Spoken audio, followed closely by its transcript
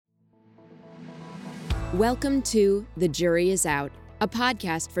Welcome to The Jury is Out, a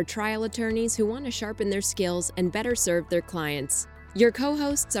podcast for trial attorneys who want to sharpen their skills and better serve their clients. Your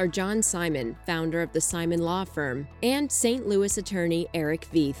co-hosts are John Simon, founder of the Simon Law Firm, and St. Louis attorney Eric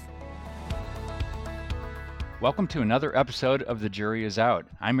Veith. Welcome to another episode of The Jury is Out.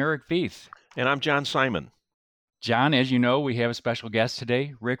 I'm Eric Veith. And I'm John Simon. John, as you know, we have a special guest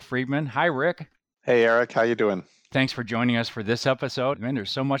today, Rick Friedman. Hi, Rick. Hey, Eric. How you doing? Thanks for joining us for this episode. Man, there's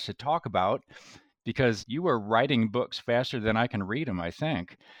so much to talk about because you are writing books faster than I can read them, I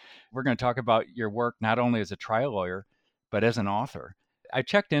think. We're going to talk about your work not only as a trial lawyer, but as an author. I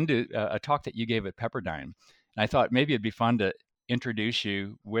checked into a talk that you gave at Pepperdine, and I thought maybe it'd be fun to introduce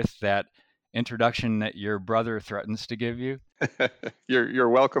you with that introduction that your brother threatens to give you. You're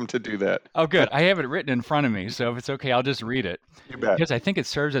welcome to do that. Oh, good. I have it written in front of me, so if it's okay, I'll just read it. You bet. Because I think it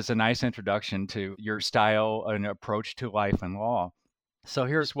serves as a nice introduction to your style and approach to life and law. So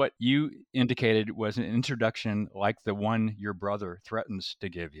here's what you indicated was an introduction like the one your brother threatens to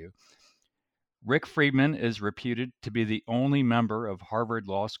give you. Rick Friedman is reputed to be the only member of Harvard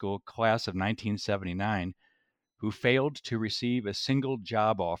Law School class of 1979 who failed to receive a single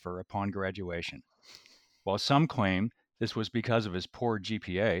job offer upon graduation. While some claim this was because of his poor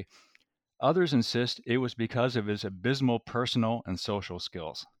GPA, others insist it was because of his abysmal personal and social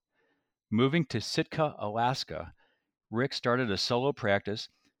skills. Moving to Sitka, Alaska, Rick started a solo practice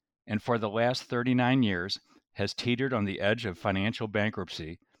and for the last 39 years has teetered on the edge of financial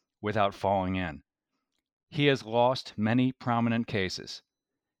bankruptcy without falling in. He has lost many prominent cases.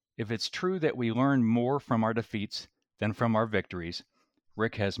 If it's true that we learn more from our defeats than from our victories,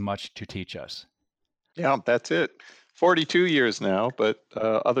 Rick has much to teach us. Yeah, that's it. 42 years now, but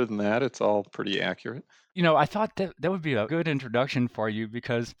other than that, it's all pretty accurate. You know, I thought that would be a good introduction for you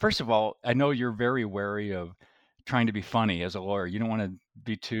because, first of all, I know you're very wary of trying to be funny as a lawyer. You don't want to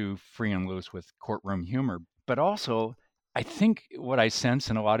be too free and loose with courtroom humor. But also, I think what I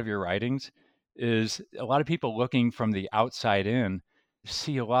sense in a lot of your writings is a lot of people looking from the outside in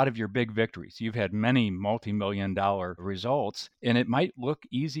see a lot of your big victories. You've had many multi-million-dollar results, and it might look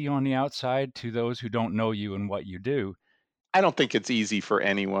easy on the outside to those who don't know you and what you do. I don't think it's easy for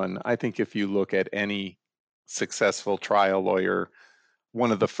anyone. I think if you look at any successful trial lawyer,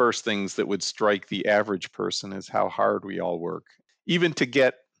 one of the first things that would strike the average person is how hard we all work. Even to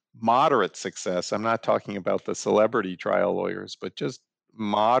get moderate success, I'm not talking about the celebrity trial lawyers, but just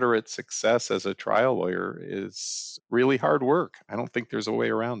moderate success as a trial lawyer is really hard work. I don't think there's a way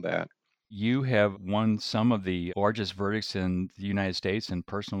around that. You have won some of the largest verdicts in the United States in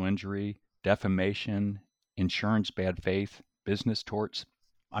personal injury, defamation, insurance bad faith, business torts.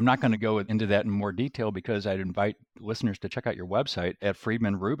 I'm not going to go into that in more detail because I'd invite listeners to check out your website at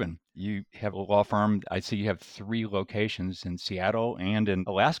Friedman Rubin. You have a law firm. I see you have 3 locations in Seattle and in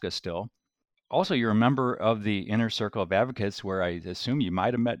Alaska still. Also, you're a member of the Inner Circle of Advocates, where I assume you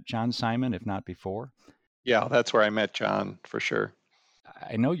might have met John Simon, if not before. Yeah, that's where I met John, for sure.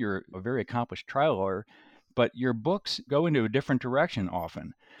 I know you're a very accomplished trial lawyer, but your books go into a different direction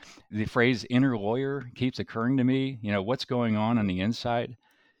often. The phrase inner lawyer keeps occurring to me. You know, what's going on the inside,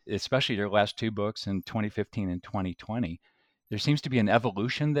 especially your last 2 books in 2015 and 2020. There seems to be an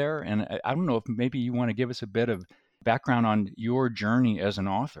evolution there. And I don't know if maybe you want to give us a bit of background on your journey as an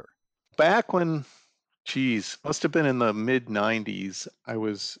author. Back when, must have been in the mid 90s, I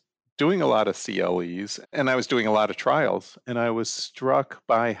was doing a lot of CLEs and I was doing a lot of trials. And I was struck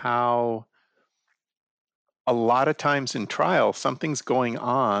by how a lot of times in trial, something's going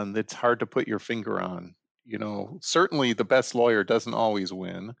on that's hard to put your finger on. You know, certainly the best lawyer doesn't always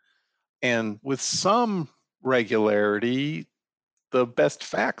win. And with some regularity, the best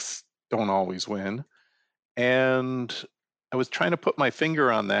facts don't always win. And I was trying to put my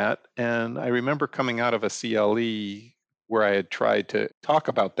finger on that. And I remember coming out of a CLE where I had tried to talk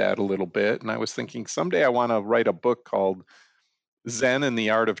about that a little bit. And I was thinking someday I want to write a book called Zen and the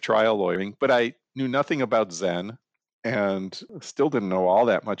Art of Trial Lawyering. But I knew nothing about Zen and still didn't know all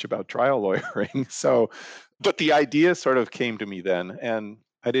that much about trial lawyering. But the idea sort of came to me then. And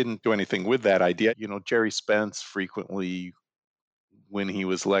I didn't do anything with that idea. You know, Jerry Spence frequently, when he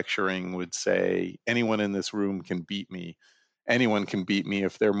was lecturing, would say, anyone in this room can beat me. Anyone can beat me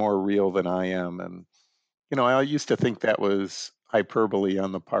if they're more real than I am. And, you know, I used to think that was hyperbole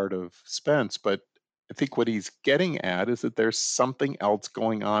on the part of Spence, but I think what he's getting at is that there's something else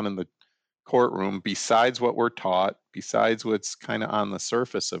going on in the courtroom besides what we're taught, besides what's kind of on the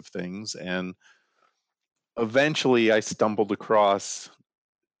surface of things. And eventually I stumbled across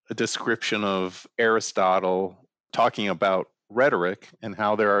a description of Aristotle talking about rhetoric and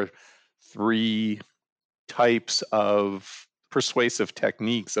how there are 3 types of persuasive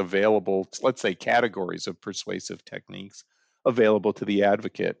techniques available, let's say categories of persuasive techniques available to the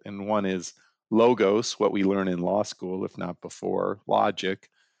advocate. And one is logos, what we learn in law school, if not before, logic.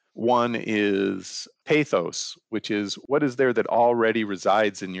 One is pathos, which is what is there that already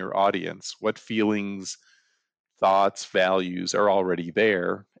resides in your audience? What feelings, thoughts, values are already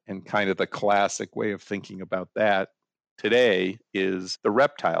there? And kind of the classic way of thinking about that today is the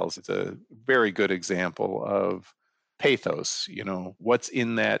reptiles. It's a very good example of pathos, what's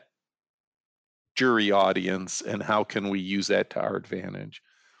in that jury audience and how can we use that to our advantage.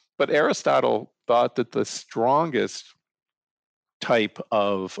 But Aristotle thought that the strongest type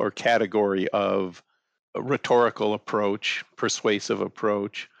of or category of a rhetorical approach, persuasive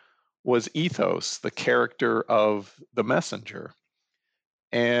approach, was ethos, the character of the messenger.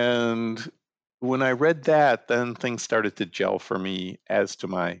 And when I read that, then things started to gel for me as to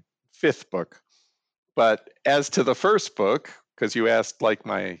my fifth book. But as to the first book, because you asked like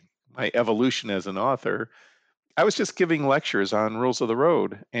my evolution as an author, I was just giving lectures on rules of the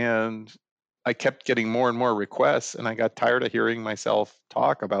road, and I kept getting more and more requests, and I got tired of hearing myself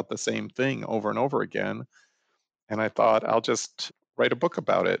talk about the same thing over and over again. And I thought, I'll just write a book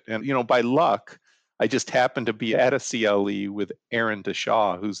about it. And, by luck, I just happened to be at a CLE with Aaron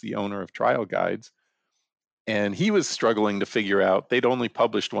DeShaw, who's the owner of Trial Guides. And he was struggling to figure out, they'd only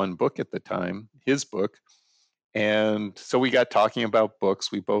published one book at the time, his book. And so we got talking about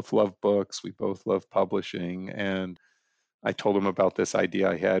books. We both love books. We both love publishing. And I told him about this idea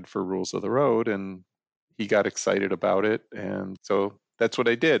I had for Rules of the Road, and he got excited about it. And so that's what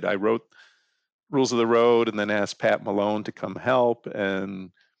I did. I wrote Rules of the Road and then asked Pat Malone to come help, and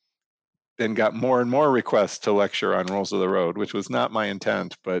then got more and more requests to lecture on Rules of the Road, which was not my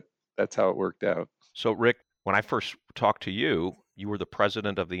intent, but that's how it worked out. So, Rick, when I first talked to you, you were the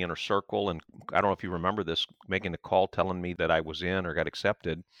president of the Inner Circle, and I don't know if you remember this, making a call telling me that I was in or got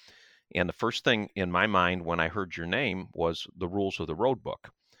accepted. And the first thing in my mind when I heard your name was the Rules of the Road book.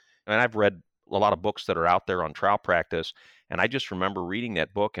 And I've read a lot of books that are out there on trial practice, and I just remember reading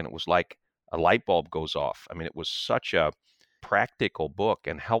that book, and it was like a light bulb goes off. I mean, it was such a practical book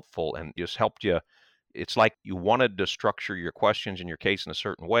and helpful, and just helped you. It's like you wanted to structure your questions and your case in a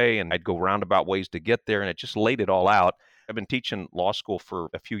certain way, and I'd go roundabout ways to get there, and it just laid it all out. I've been teaching law school for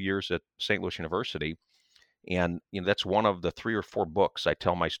a few years at St. Louis University, and that's one of the 3 or 4 books I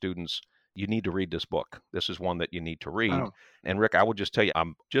tell my students, you need to read this book. This is one that you need to read. Oh. And Rick, I would just tell you,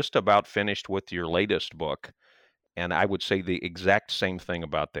 I'm just about finished with your latest book, and I would say the exact same thing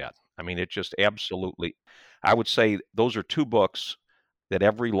about that. I mean, it just absolutely, I would say those are 2 books that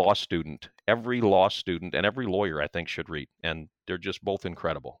every law student and every lawyer I think should read. And they're just both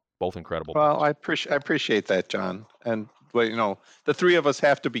incredible Well, books. I appreciate that, John. And the 3 of us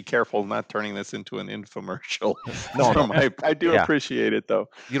have to be careful not turning this into an infomercial. No. I do appreciate it, though.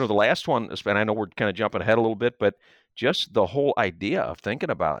 The last one, and I know we're kind of jumping ahead a little bit, but just the whole idea of thinking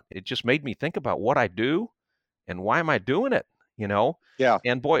about it just made me think about what I do and why am I doing it, Yeah.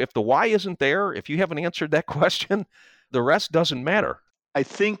 And boy, if the why isn't there, if you haven't answered that question, the rest doesn't matter. I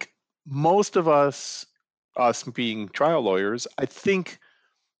think most of us being trial lawyers, I think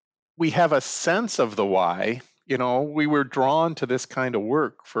we have a sense of the why. We were drawn to this kind of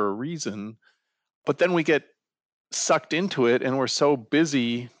work for a reason, but then we get sucked into it and we're so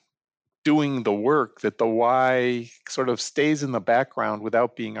busy doing the work that the why sort of stays in the background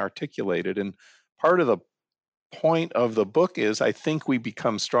without being articulated. And part of the point of the book is I think we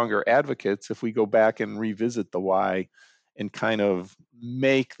become stronger advocates if we go back and revisit the why and kind of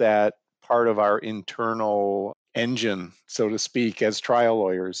make that part of our internal engine, so to speak, as trial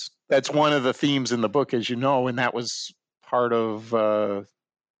lawyers. That's one of the themes in the book, as you know, and that was part of the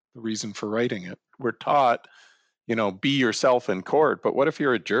reason for writing it. We're taught, be yourself in court, but what if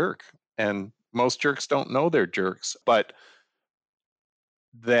you're a jerk? And most jerks don't know they're jerks, but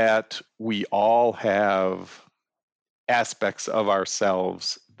that we all have aspects of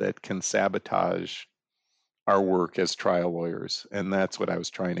ourselves that can sabotage our work as trial lawyers. And that's what I was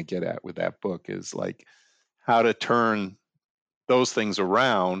trying to get at with that book, is like how to turn those things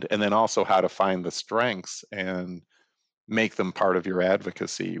around, and then also how to find the strengths and make them part of your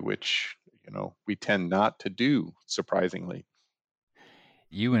advocacy, which, we tend not to do, surprisingly.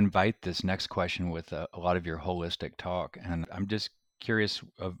 You invite this next question with a lot of your holistic talk, and I'm just curious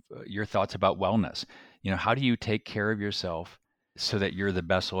of your thoughts about wellness. How do you take care of yourself so that you're the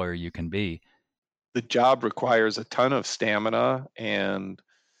best lawyer you can be? The job requires a ton of stamina and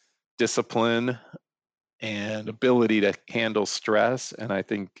discipline and ability to handle stress. And I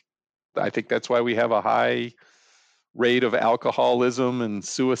think that's why we have a high rate of alcoholism and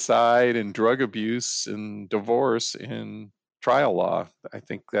suicide and drug abuse and divorce in trial law. I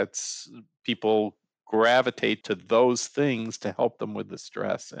think that's people gravitate to those things to help them with the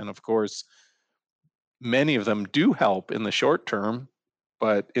stress. And of course, many of them do help in the short term,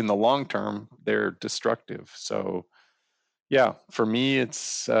 but in the long term, they're destructive. So, yeah, for me,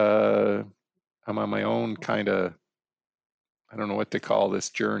 I'm on my own kind of, I don't know what to call this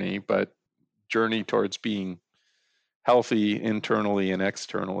journey, but journey towards being healthy internally and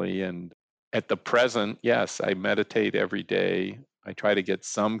externally. And at the present, yes, I meditate every day. I try to get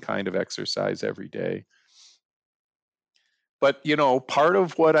some kind of exercise every day. But, part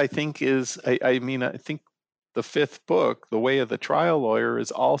of what I think is, I mean, I think the fifth book, The Way of the Trial Lawyer,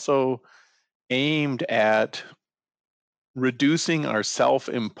 is also aimed at reducing our self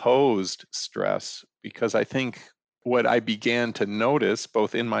imposed stress. Because I think what I began to notice,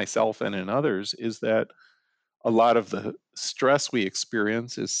 both in myself and in others, is that a lot of the stress we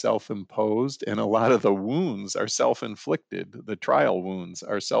experience is self imposed, and a lot of the wounds are self inflicted. The trial wounds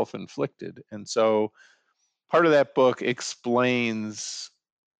are self inflicted. And so part of that book explains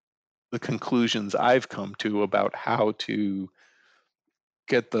the conclusions I've come to about how to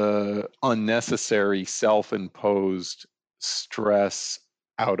get the unnecessary self imposed stress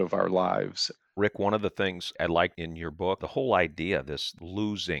out of our lives. Rick, one of the things I like in your book, the whole idea, this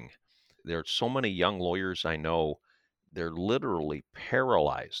losing. There are so many young lawyers I know, they're literally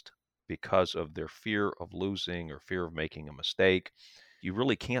paralyzed because of their fear of losing or fear of making a mistake. You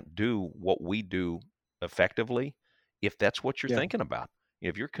really can't do what we do effectively if that's what you're Yeah. thinking about.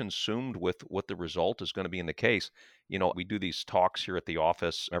 If you're consumed with what the result is going to be in the case, we do these talks here at the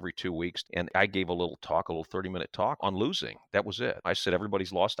office every 2 weeks, and I gave a little talk, a little 30-minute talk on losing. That was it. I said,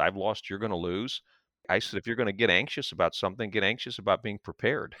 everybody's lost. I've lost. You're going to lose. I said, if you're going to get anxious about something, get anxious about being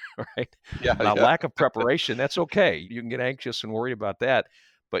prepared, right? Yeah. Now, Yeah. lack of preparation, that's okay. You can get anxious and worry about that.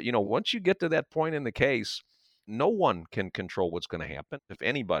 But, once you get to that point in the case, no one can control what's going to happen. If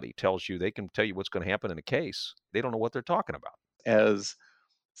anybody tells you they can tell you what's going to happen in a case, they don't know what they're talking about. As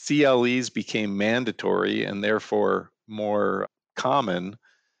CLEs became mandatory and therefore more common,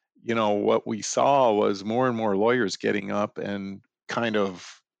 what we saw was more and more lawyers getting up and kind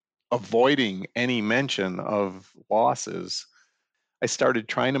of avoiding any mention of losses. I started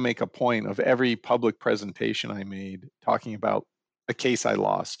trying to make a point of every public presentation I made talking about a case I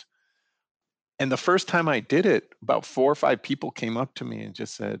lost. And the first time I did it, about 4 or 5 people came up to me and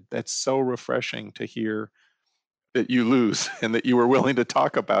just said, "That's so refreshing to hear that you lose and that you were willing to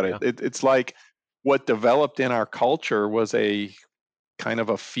talk about it." Yeah. It's like what developed in our culture was a kind of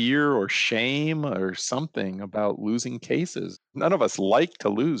a fear or shame or something about losing cases. None of us like to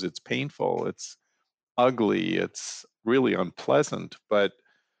lose. It's painful. It's ugly. It's really unpleasant. But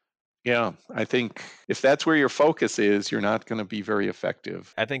yeah, I think if that's where your focus is, you're not going to be very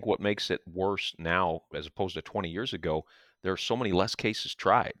effective. I think what makes it worse now, as opposed to 20 years ago, there are so many less cases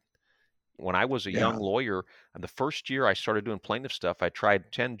tried. When I was a Yeah. young lawyer, the first year I started doing plaintiff stuff, I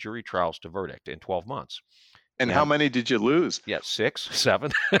tried 10 jury trials to verdict in 12 months. And how And many did you lose? yeah, 6,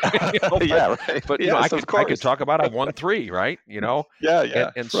 7. Yeah, right. But I Yes, of could course. talk about I won 3, right? Yeah, And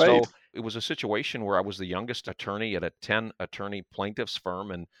yeah, and right. so it was a situation where I was the youngest attorney at a 10 attorney plaintiffs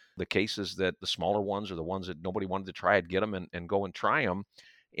firm, and the cases that the smaller ones or the ones that nobody wanted to try, I'd get them and go and try them.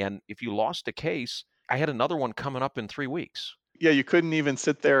 And if you lost a case, I had another one coming up in 3 weeks. Yeah, you couldn't even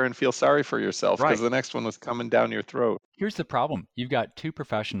sit there and feel sorry for yourself because Right. the next one was coming down your throat. Here's the problem. You've got two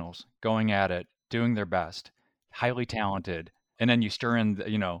professionals going at it, doing their best, highly talented, and then you stir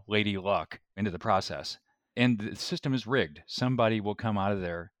in, lady luck into the process. And the system is rigged. Somebody will come out of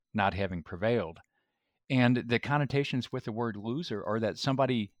there not having prevailed. And the connotations with the word loser are that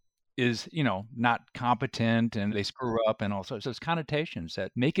somebody is, not competent and they screw up and all sorts. So it's connotations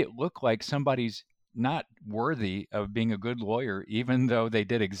that make it look like somebody's not worthy of being a good lawyer, even though they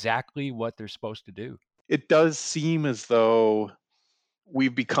did exactly what they're supposed to do. It does seem as though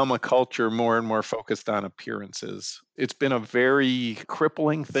we've become a culture more and more focused on appearances. It's been a very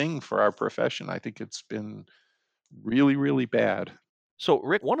crippling thing for our profession. I think it's been really, really bad. So,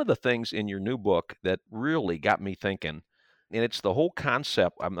 Rick, one of the things in your new book that really got me thinking, and it's the whole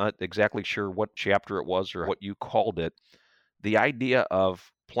concept, I'm not exactly sure what chapter it was or what you called it, the idea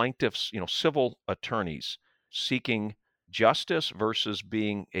of plaintiffs, civil attorneys seeking justice versus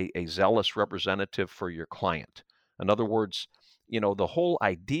being a zealous representative for your client. In other words, the whole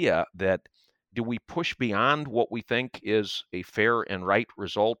idea that do we push beyond what we think is a fair and right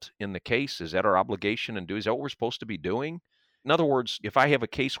result in the case? Is that our obligation and is that what we're supposed to be doing? In other words, if I have a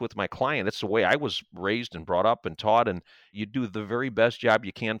case with my client, that's the way I was raised and brought up and taught, and you do the very best job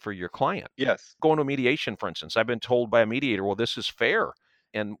you can for your client. Yes. Going to mediation, for instance, I've been told by a mediator, well, this is fair.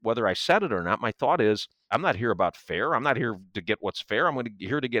 And whether I said it or not, my thought is, I'm not here about fair. I'm not here to get what's fair.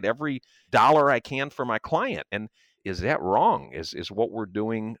 Here to get every dollar I can for my client. And is that wrong? Is what we're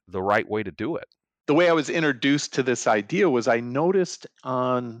doing the right way to do it? The way I was introduced to this idea was I noticed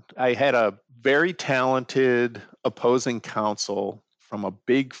I had a very talented opposing counsel from a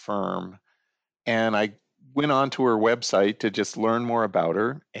big firm, and I went onto her website to just learn more about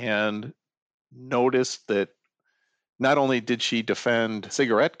her and noticed that not only did she defend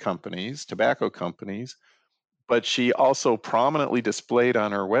cigarette companies, tobacco companies, but she also prominently displayed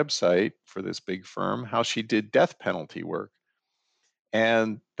on her website for this big firm how she did death penalty work.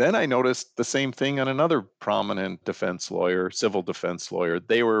 And then I noticed the same thing on another prominent defense lawyer, civil defense lawyer.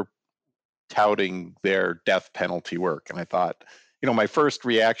 They were touting their death penalty work. And I thought, my first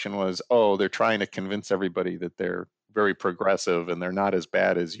reaction was, oh, they're trying to convince everybody that they're very progressive and they're not as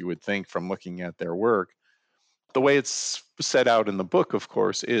bad as you would think from looking at their work. The way it's set out in the book, of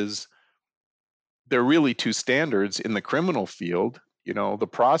course, is there are really two standards in the criminal field. The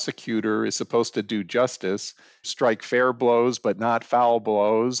prosecutor is supposed to do justice, strike fair blows, but not foul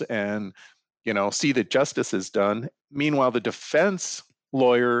blows, and, see that justice is done. Meanwhile, the defense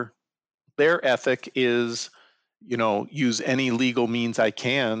lawyer, their ethic is, use any legal means I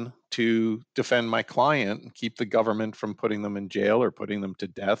can to defend my client and keep the government from putting them in jail or putting them to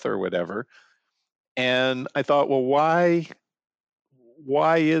death or whatever. And I thought, well, why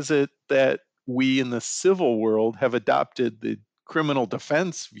is it that we in the civil world have adopted the criminal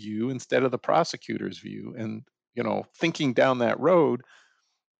defense view instead of the prosecutor's view? And, thinking down that road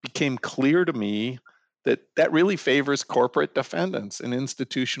became clear to me that really favors corporate defendants and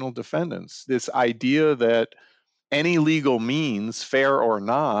institutional defendants. This idea that any legal means, fair or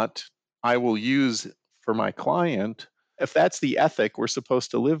not, I will use for my client. If that's the ethic we're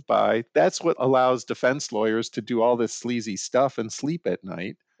supposed to live by, that's what allows defense lawyers to do all this sleazy stuff and sleep at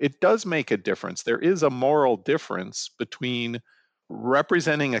night. It does make a difference. There is a moral difference between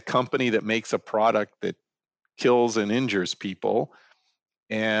representing a company that makes a product that kills and injures people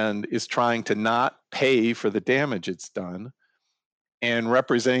and is trying to not pay for the damage it's done, and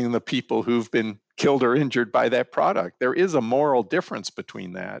representing the people who've been killed or injured by that product. There is a moral difference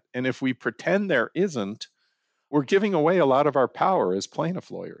between that. And if we pretend there isn't, we're giving away a lot of our power as plaintiff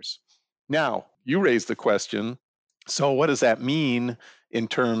lawyers. Now, you raised the question, so what does that mean in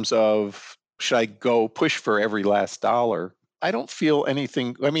terms of, should I go push for every last dollar? I don't feel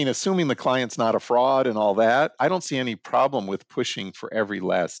anything, assuming the client's not a fraud and all that, I don't see any problem with pushing for every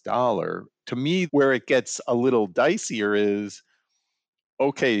last dollar. To me, where it gets a little dicier is,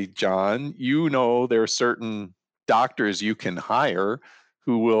 okay, John, there are certain doctors you can hire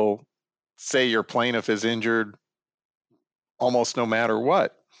who will say your plaintiff is injured almost no matter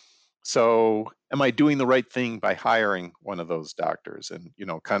what. So am I doing the right thing by hiring one of those doctors? And,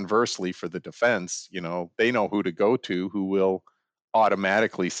 conversely for the defense, they know who to go to, who will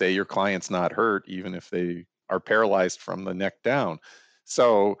automatically say your client's not hurt, even if they are paralyzed from the neck down.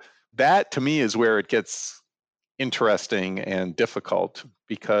 So that to me is where it gets interesting and difficult,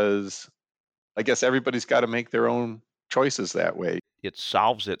 because I guess everybody's got to make their own choices that way. It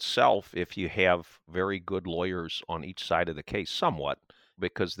solves itself if you have very good lawyers on each side of the case, somewhat,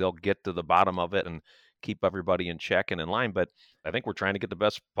 because they'll get to the bottom of it and keep everybody in check and in line. But I think we're trying to get the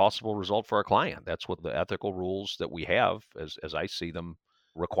best possible result for our client. That's what the ethical rules that we have, as I see them,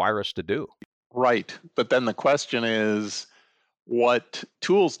 require us to do. Right. But then the question is, what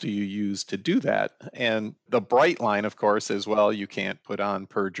tools do you use to do that? And the bright line, of course, is, well, you can't put on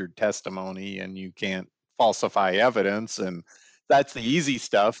perjured testimony and you can't falsify evidence. And that's the easy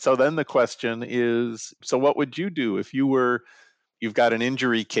stuff. So then the question is, so what would you do if you've got an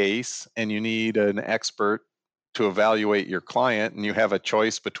injury case and you need an expert to evaluate your client, and you have a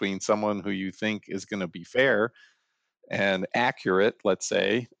choice between someone who you think is going to be fair and accurate, let's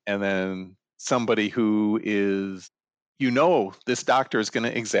say, and then somebody who is, this doctor is going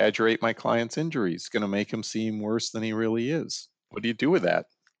to exaggerate my client's injuries, going to make him seem worse than he really is. What do you do with that?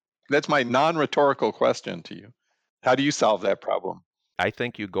 That's my non-rhetorical question to you. How do you solve that problem? I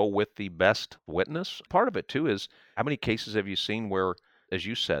think you go with the best witness. Part of it, too, is how many cases have you seen where, as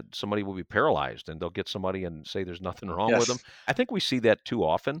you said, somebody will be paralyzed and they'll get somebody and say there's nothing wrong with them? I think we see that too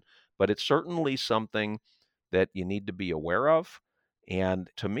often, but it's certainly something that you need to be aware of. And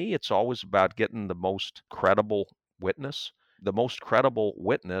to me, it's always about getting the most credible witness. The most credible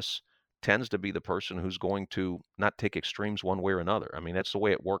witness tends to be the person who's going to not take extremes one way or another. That's the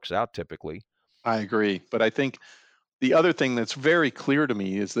way it works out typically. I agree. But I think the other thing that's very clear to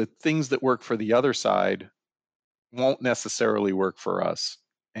me is that things that work for the other side won't necessarily work for us.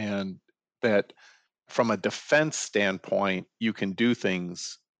 And that from a defense standpoint, you can do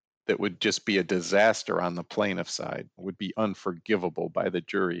things that would just be a disaster on the plaintiff side, would be unforgivable by the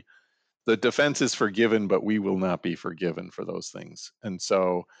jury. The defense is forgiven, but we will not be forgiven for those things. And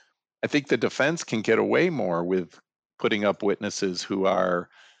so I think the defense can get away more with putting up witnesses who are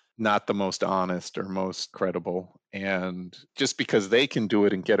not the most honest or most credible. And just because they can do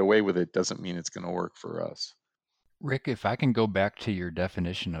it and get away with it doesn't mean it's going to work for us. Rick, if I can go back to your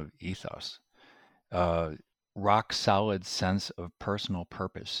definition of ethos, rock solid sense of personal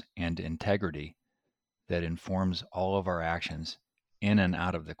purpose and integrity that informs all of our actions in and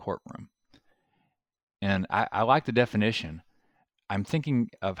out of the courtroom. And I like the definition. I'm thinking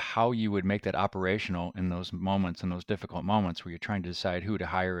of how you would make that operational in those moments, in those difficult moments where you're trying to decide who to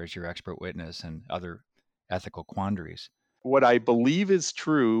hire as your expert witness and other ethical quandaries. What I believe is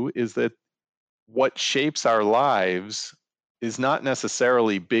true is that what shapes our lives is not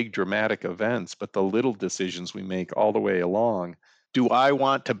necessarily big dramatic events, but the little decisions we make all the way along. Do I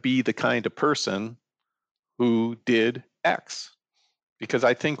want to be the kind of person who did X? Because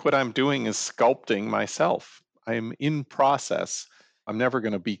I think what I'm doing is sculpting myself. I'm in process. I'm never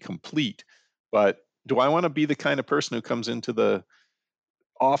going to be complete. But do I want to be the kind of person who comes into the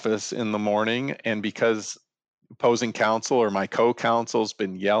office in the morning and because opposing counsel or my co-counsel's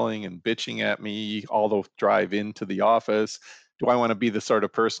been yelling and bitching at me all the drive into the office, do I want to be the sort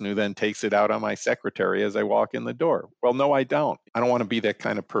of person who then takes it out on my secretary as I walk in the door? Well, no, I don't. I don't want to be that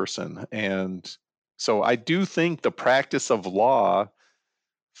kind of person. And so I do think the practice of law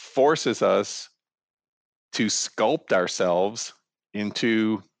forces us to sculpt ourselves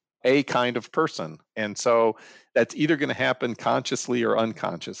into a kind of person. And so that's either going to happen consciously or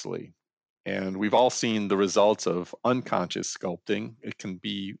unconsciously. And we've all seen the results of unconscious sculpting. It can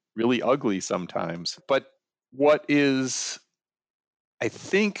be really ugly sometimes. But what is, I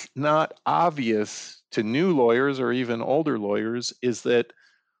think, not obvious to new lawyers or even older lawyers is that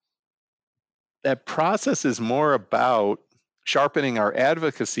that process is more about sharpening our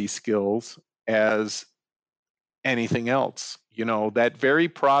advocacy skills as anything else. You know, that very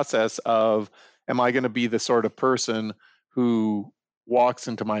process of, am I going to be the sort of person who walks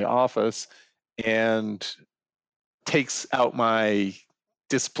into my office and takes out my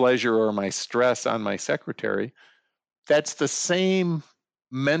displeasure or my stress on my secretary? That's the same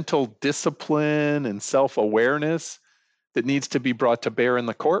mental discipline and self-awareness that needs to be brought to bear in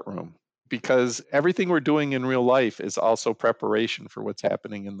the courtroom, because everything we're doing in real life is also preparation for what's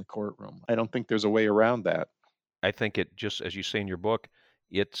happening in the courtroom. I don't think there's a way around that. I think it just, as you say in your book,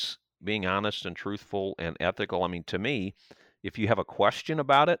 it's being honest and truthful and ethical. I mean, to me, if you have a question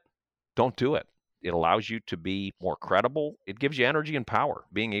about it, don't do it. It allows you to be more credible. It gives you energy and power,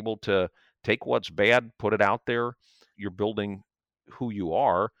 being able to take what's bad, put it out there. You're building who you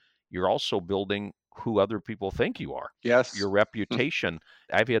are. You're also building who other people think you are. Yes. Your reputation.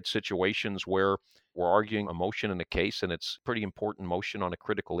 I've had situations where we're arguing a motion in a case, and it's a pretty important motion on a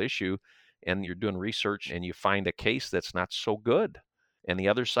critical issue, and you're doing research and you find a case that's not so good, and the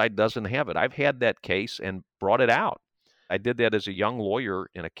other side doesn't have it. I've had that case and brought it out. I did that as a young lawyer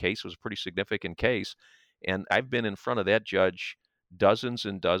in a case. It was a pretty significant case, and I've been in front of that judge dozens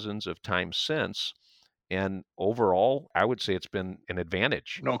and dozens of times since. And overall, I would say it's been an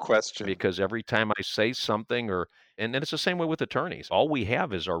advantage. No question. Because every time I say something, and it's the same way with attorneys. All we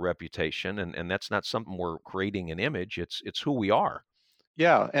have is our reputation, and that's not something we're creating an image. It's who we are.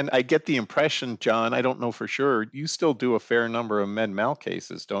 Yeah, and I get the impression, John, I don't know for sure, you still do a fair number of med mal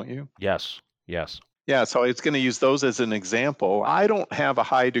cases, don't you? Yes. Yeah, so it's going to use those as an example. I don't have a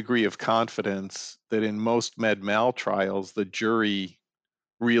high degree of confidence that in most med mal trials, the jury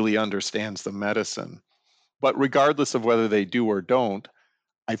really understands the medicine. But regardless of whether they do or don't,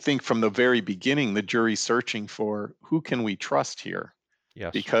 I think from the very beginning, the jury's searching for who can we trust here?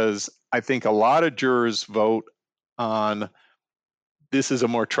 Yes. Because I think a lot of jurors vote on, this is a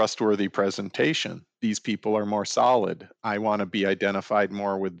more trustworthy presentation. These people are more solid. I want to be identified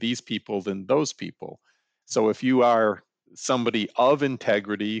more with these people than those people. So if you are somebody of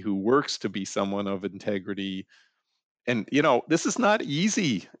integrity who works to be someone of integrity, and you know, this is not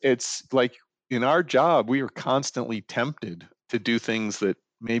easy. It's like in our job, we are constantly tempted to do things that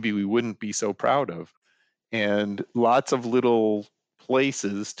maybe we wouldn't be so proud of. And lots of little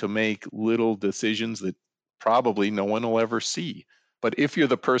places to make little decisions that probably no one will ever see. But if you're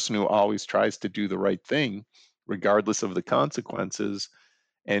the person who always tries to do the right thing, regardless of the consequences,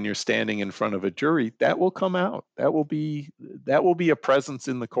 and you're standing in front of a jury, that will come out. That will be a presence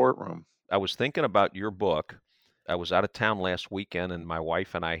in the courtroom. I was thinking about your book. I was out of town last weekend, and my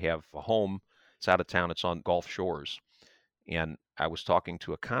wife and I have a home. It's out of town. It's on Gulf Shores. And I was talking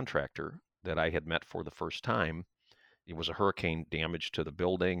to a contractor, that I had met for the first time. It was a hurricane damage to the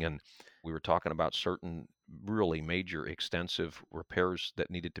building, and we were talking about certain really major, extensive repairs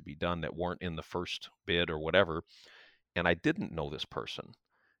that needed to be done that weren't in the first bid or whatever. And I didn't know this person.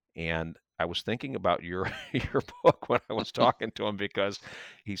 And I was thinking about your your book when I was talking to him, because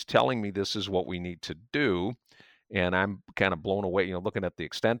he's telling me this is what we need to do. And I'm kind of blown away, looking at the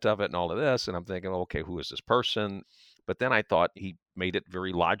extent of it and all of this. And I'm thinking, okay, who is this person? But then I thought he made it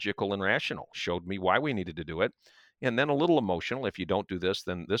very logical and rational, showed me why we needed to do it. And then a little emotional. If you don't do this,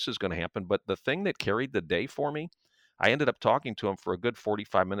 then this is going to happen. But the thing that carried the day for me, I ended up talking to him for a good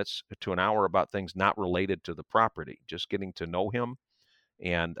 45 minutes to an hour about things not related to the property, just getting to know him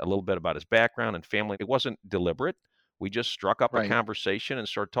and a little bit about his background and family. It wasn't deliberate. We just struck up a Right, conversation and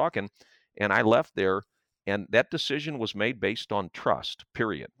started talking. And I left there, and that decision was made based on trust,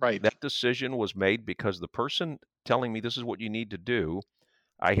 period. right, That decision was made because the person telling me this is what you need to do,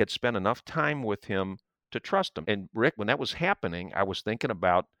 I had spent enough time with him to trust him. And Rick, when that was happening, I was thinking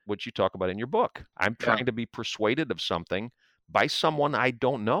about what you talk about in your book. I'm yeah, trying to be persuaded of something by someone I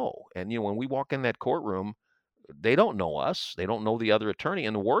don't know. And, when we walk in that courtroom, they don't know us. They don't know the other attorney.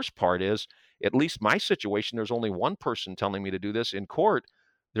 And the worst part is, at least my situation, there's only one person telling me to do this. In court,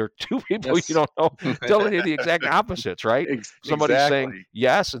 there are two people you yes, don't know telling you the exact opposites, right? Somebody's saying exactly.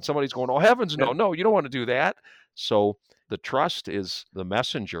 yes, and somebody's going, oh, heavens, no, no, you don't want to do that. So the trust is the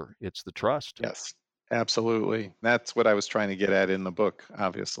messenger. It's the trust. Yes, absolutely. That's what I was trying to get at in the book,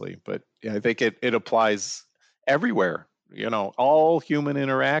 obviously. But yeah, I think it applies everywhere. All human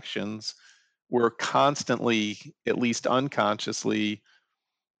interactions, we're constantly, at least unconsciously,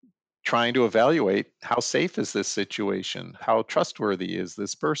 trying to evaluate how safe is this situation? How trustworthy is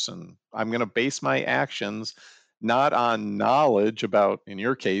this person? I'm going to base my actions not on knowledge about, in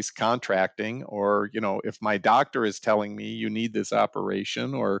your case, contracting, or, if my doctor is telling me you need this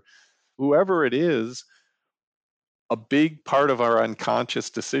operation, or whoever it is. A big part of our unconscious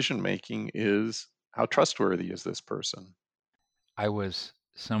decision making is how trustworthy is this person? I was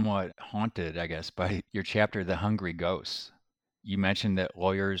somewhat haunted, I guess, by your chapter, The Hungry Ghosts. You mentioned that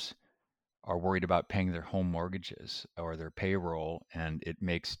lawyers are worried about paying their home mortgages or their payroll, and it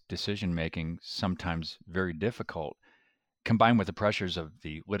makes decision making sometimes very difficult, combined with the pressures of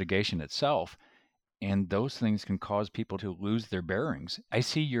the litigation itself. And those things can cause people to lose their bearings. I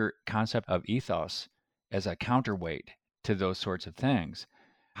see your concept of ethos as a counterweight to those sorts of things.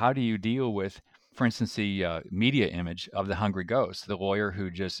 How do you deal with, for instance, the media image of the hungry ghost, the lawyer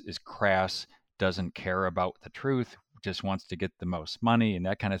who just is crass, doesn't care about the truth, just wants to get the most money and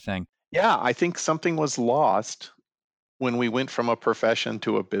that kind of thing? Yeah, I think something was lost when we went from a profession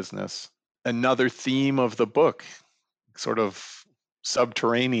to a business. Another theme of the book, sort of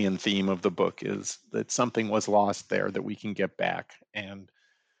subterranean theme of the book, is that something was lost there that we can get back. And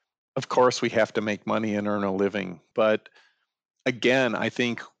of course, we have to make money and earn a living. But again, I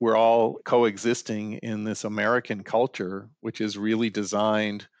think we're all coexisting in this American culture, which is really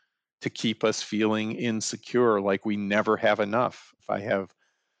designed to keep us feeling insecure, like we never have enough. If I have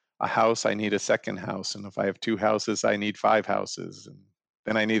a house, I need a second house. And if I have two houses, I need five houses. And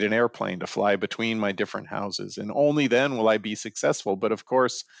then I need an airplane to fly between my different houses. And only then will I be successful. But of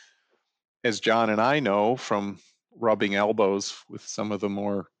course, as John and I know from rubbing elbows with some of the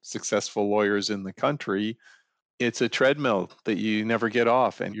more successful lawyers in the country, it's a treadmill that you never get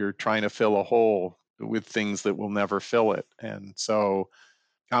off, and you're trying to fill a hole with things that will never fill it. And so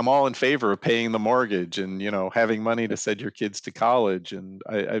I'm all in favor of paying the mortgage and, having money to send your kids to college. And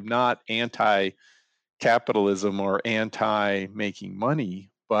I'm not anti capitalism or anti making money,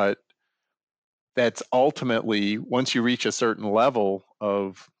 but that's ultimately, once you reach a certain level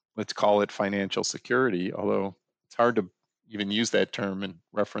of, let's call it financial security, although it's hard to even use that term in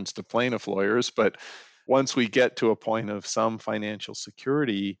reference to plaintiff lawyers, but once we get to a point of some financial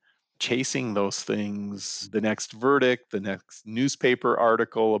security, chasing those things, the next verdict, the next newspaper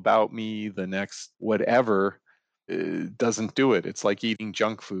article about me, the next whatever, doesn't do it. It's like eating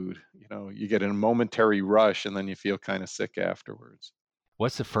junk food. You get a momentary rush and then you feel kind of sick afterwards.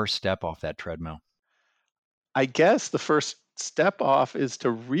 What's the first step off that treadmill? I guess the first step off is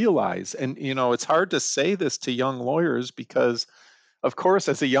to realize, and it's hard to say this to young lawyers because, of course,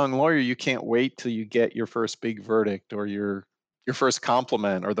 as a young lawyer, you can't wait till you get your first big verdict or your first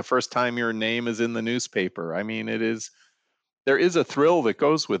compliment or the first time your name is in the newspaper. I mean, there is a thrill that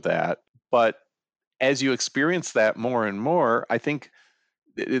goes with that, but as you experience that more and more, I think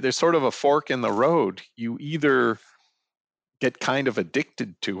there's sort of a fork in the road. You either get kind of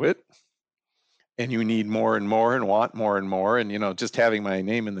addicted to it and you need more and more and want more and more, and just having my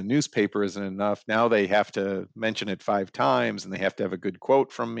name in the newspaper isn't enough. Now they have to mention it 5 times and they have to have a good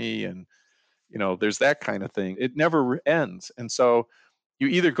quote from me, and There's that kind of thing. It never ends. And so you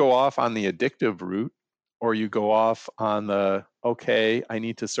either go off on the addictive route or you go off on the, okay, I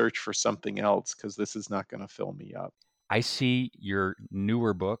need to search for something else because this is not going to fill me up. I see your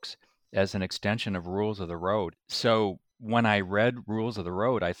newer books as an extension of Rules of the Road. So when I read Rules of the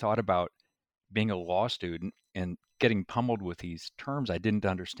Road, I thought about being a law student and getting pummeled with these terms I didn't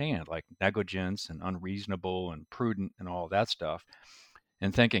understand, like negligence and unreasonable and prudent and all that stuff,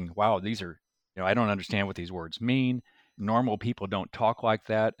 and thinking, wow, these are, I don't understand what these words mean. Normal people don't talk like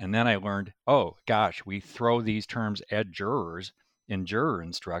that. And then I learned, oh gosh, we throw these terms at jurors in juror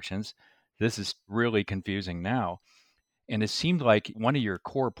instructions. This is really confusing now. And it seemed like one of your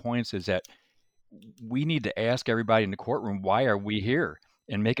core points is that we need to ask everybody in the courtroom, why are we here?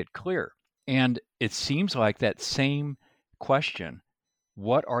 And make it clear. And it seems like that same question,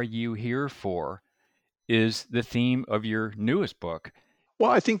 what are you here for, is the theme of your newest book.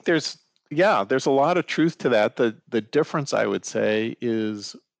 Well, I think there's a lot of truth to that. The difference, I would say,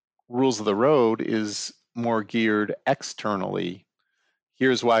 is Rules of the Road is more geared externally.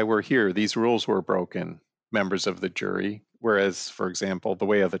 Here's why we're here. These rules were broken, members of the jury. Whereas, for example, The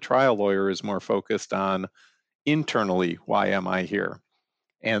Way of the Trial Lawyer is more focused on internally, why am I here?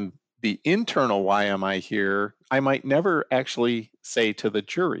 And the internal why am I here, I might never actually say to the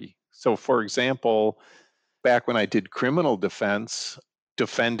jury. So, for example, back when I did criminal defense,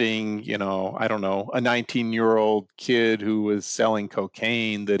 defending, I don't know, a 19-year-old kid who was selling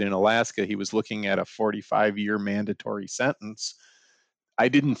cocaine that in Alaska he was looking at a 45-year mandatory sentence. I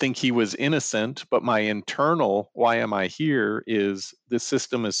didn't think he was innocent, but my internal why am I here is this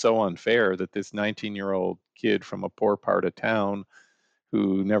system is so unfair that this 19-year-old kid from a poor part of town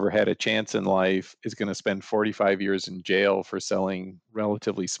who never had a chance in life is going to spend 45 years in jail for selling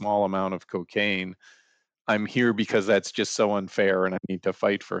relatively small amount of cocaine. I'm here because that's just so unfair and I need to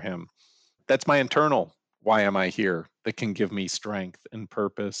fight for him. That's my internal why am I here that can give me strength and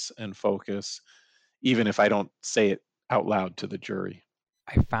purpose and focus, even if I don't say it out loud to the jury.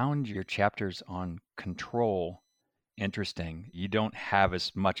 I found your chapters on control interesting. You don't have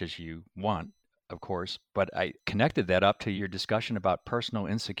as much as you want, of course, but I connected that up to your discussion about personal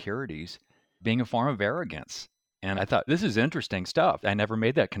insecurities being a form of arrogance. And I thought, this is interesting stuff. I never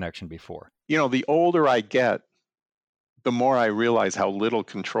made that connection before. The older I get, the more I realize how little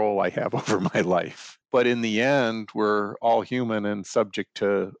control I have over my life. But in the end, we're all human and subject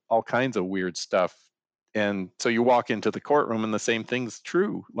to all kinds of weird stuff. And so you walk into the courtroom and the same thing's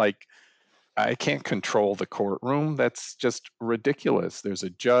true. Like, I can't control the courtroom. That's just ridiculous. There's a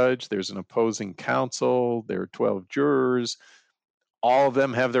judge, there's an opposing counsel, there are 12 jurors. All of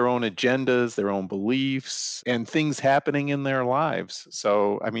them have their own agendas, their own beliefs, and things happening in their lives.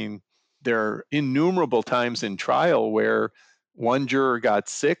 So, there are innumerable times in trial where one juror got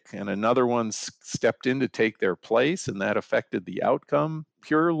sick and another one stepped in to take their place, and that affected the outcome.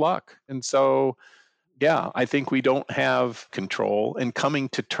 Pure luck. And so, yeah, I think we don't have control, and coming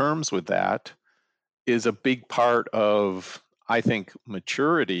to terms with that is a big part of, I think,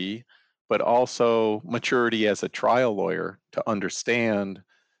 maturity, but also maturity as a trial lawyer to understand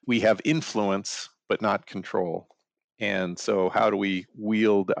we have influence, but not control. And so, how do we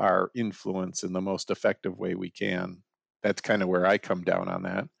wield our influence in the most effective way we can? That's kind of where I come down on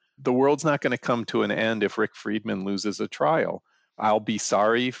that. The world's not going to come to an end if Rick Friedman loses a trial. I'll be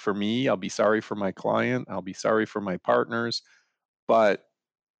sorry for me. I'll be sorry for my client. I'll be sorry for my partners. But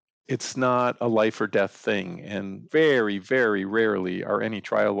it's not a life or death thing. And very, very rarely are any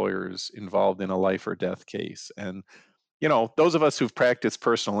trial lawyers involved in a life or death case. And those of us who've practiced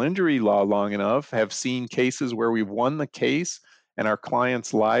personal injury law long enough have seen cases where we've won the case and our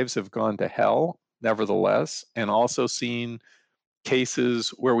clients' lives have gone to hell, nevertheless, and also seen cases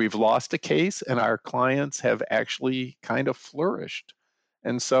where we've lost a case and our clients have actually kind of flourished.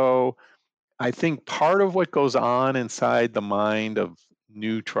 And so I think part of what goes on inside the mind of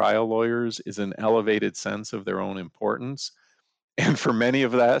new trial lawyers is an elevated sense of their own importance. And for many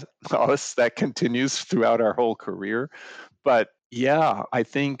of us, that continues throughout our whole career. But yeah, I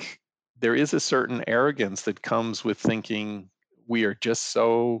think there is a certain arrogance that comes with thinking we are just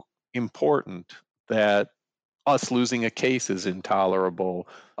so important that us losing a case is intolerable.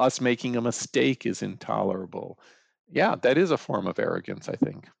 Us making a mistake is intolerable. Yeah, that is a form of arrogance, I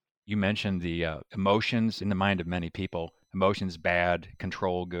think. You mentioned the emotions in the mind of many people. Emotions bad,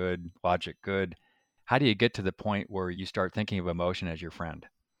 control good, logic good. How do you get to the point where you start thinking of emotion as your friend?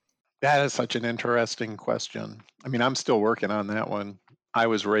 That is such an interesting question. I'm still working on that one. I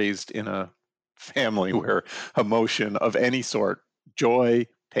was raised in a family where emotion of any sort, joy,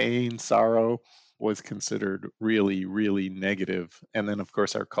 pain, sorrow, was considered really, really negative. And then, of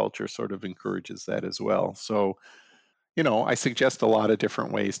course, our culture sort of encourages that as well. So, I suggest a lot of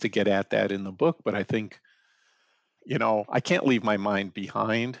different ways to get at that in the book, but I think, I can't leave my mind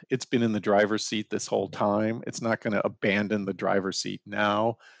behind. It's been in the driver's seat this whole time. It's not going to abandon the driver's seat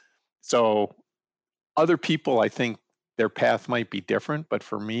now. So, other people, I think their path might be different, but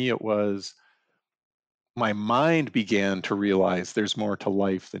for me, it was my mind began to realize there's more to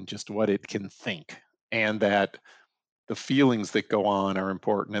life than just what it can think, and that the feelings that go on are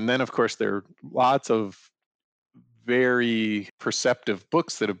important. And then, of course, there are lots of very perceptive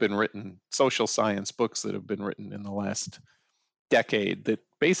books that have been written, social science books that have been written in the last decade that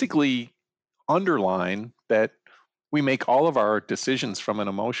basically underline that we make all of our decisions from an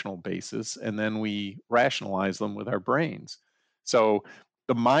emotional basis and then we rationalize them with our brains. So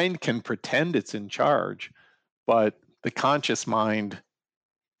the mind can pretend it's in charge, but the conscious mind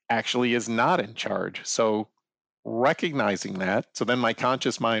actually is not in charge. So recognizing that, so then my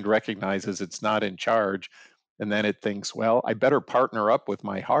conscious mind recognizes it's not in charge, and then it thinks, well, I better partner up with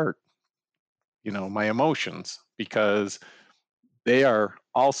my heart, my emotions, because they are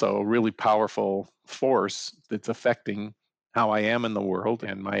also a really powerful force that's affecting how I am in the world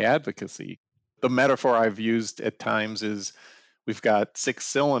and my advocacy. The metaphor I've used at times is we've got 6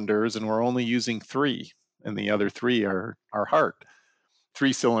 cylinders and we're only using 3, and the other 3 are our heart.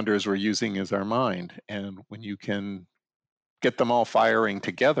 3 cylinders we're using is our mind. And when you can get them all firing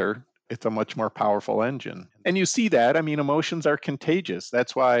together, it's a much more powerful engine. And you see that. I mean, emotions are contagious.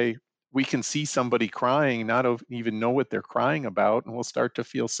 That's why we can see somebody crying, not even know what they're crying about, and we'll start to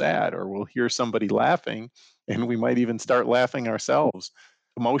feel sad, or we'll hear somebody laughing, and we might even start laughing ourselves.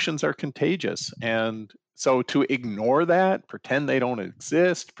 Emotions are contagious. And so to ignore that, pretend they don't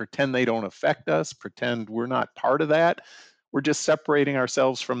exist, pretend they don't affect us, pretend we're not part of that, we're just separating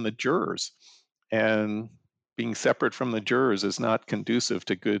ourselves from the jurors. And being separate from the jurors is not conducive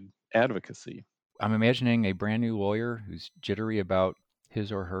to good advocacy. I'm imagining a brand new lawyer who's jittery about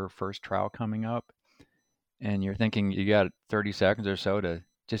his or her first trial coming up, and you're thinking you got 30 seconds or so to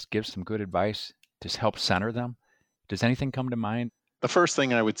just give some good advice to help center them. Does anything come to mind? The first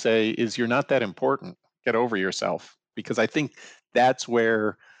thing I would say is you're not that important. Get over yourself, because I think that's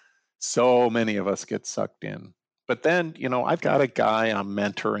where so many of us get sucked in. But then, I've got a guy I'm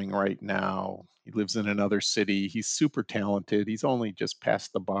mentoring right now. He lives in another city. He's super talented. He's only just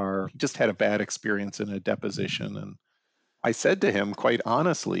passed the bar. He just had a bad experience in a deposition. And I said to him, quite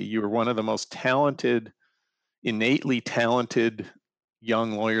honestly, you're one of the most talented, innately talented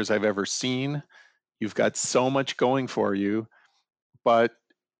young lawyers I've ever seen. You've got so much going for you. But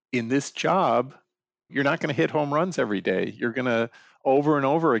in this job, you're not going to hit home runs every day. You're going to over and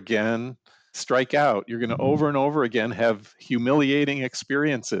over again strike out. You're going to over and over again have humiliating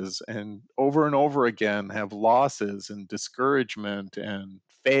experiences, and over again have losses and discouragement and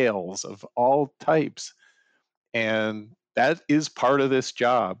fails of all types. And that is part of this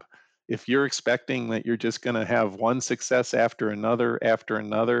job. If you're expecting that you're just going to have one success after another,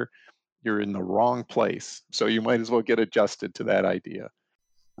 you're in the wrong place. So you might as well get adjusted to that idea.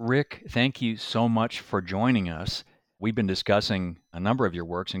 Rick, thank you so much for joining us. We've been discussing a number of your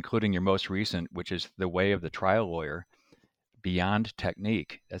works, including your most recent, which is The Way of the Trial Lawyer, Beyond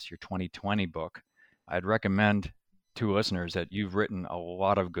Technique. That's your 2020 book. I'd recommend to listeners that you've written a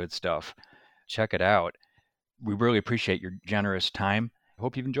lot of good stuff. Check it out. We really appreciate your generous time. I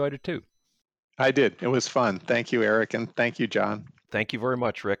hope you've enjoyed it too. I did. It was fun. Thank you, Eric, and thank you, John. Thank you very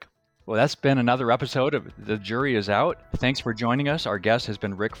much, Rick. Well, that's been another episode of The Jury is Out. Thanks for joining us. Our guest has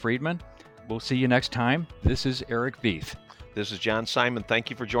been Rick Friedman. We'll see you next time. This is Eric Veith. This is John Simon. Thank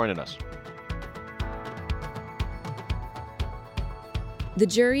you for joining us. The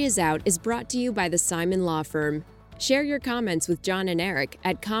Jury is Out is brought to you by the Simon Law Firm. Share your comments with John and Eric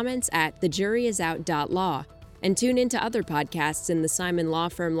at comments@thejuryisout.law, and tune into other podcasts in the Simon Law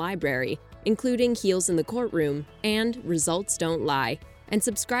Firm library, including Heels in the Courtroom and Results Don't Lie. And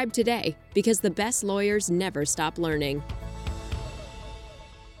subscribe today, because the best lawyers never stop learning.